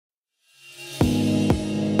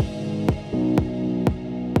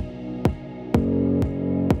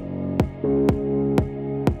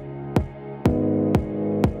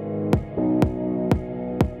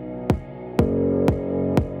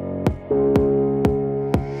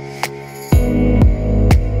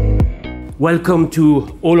Welcome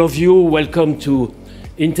to all of you. Welcome to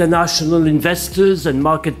international investors and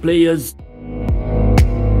market players.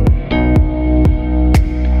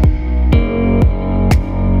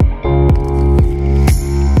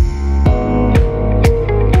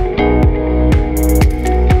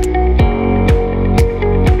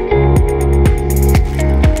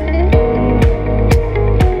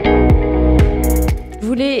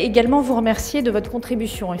 Je voulais également vous remercier de votre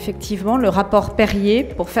contribution. Effectivement, le rapport Perrier,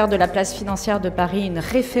 pour faire de la place financière de Paris une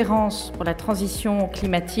référence pour la transition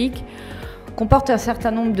climatique, comporte un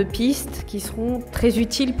certain nombre de pistes qui seront très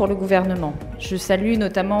utiles pour le gouvernement. Je salue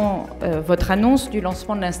notamment votre annonce du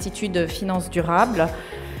lancement de l'Institut de finances durables,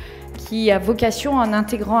 qui a vocation, en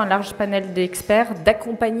intégrant un large panel d'experts,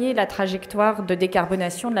 d'accompagner la trajectoire de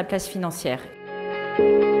décarbonation de la place financière.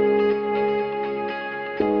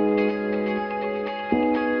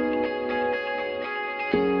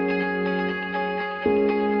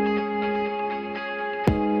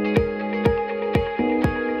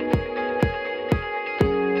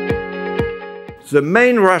 The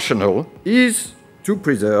main rationale is to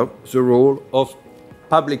preserve the role of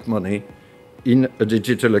public money in a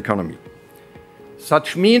digital economy.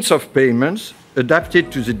 Such means of payments,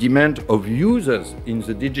 adapted to the demand of users in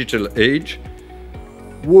the digital age,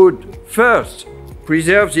 would first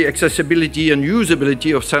preserve the accessibility and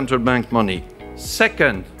usability of central bank money.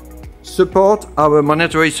 Second, support our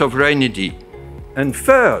monetary sovereignty. And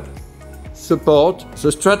third, support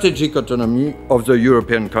the strategic autonomy of the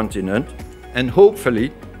European continent and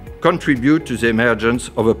hopefully contribute to the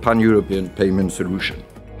emergence of a pan-European payment solution.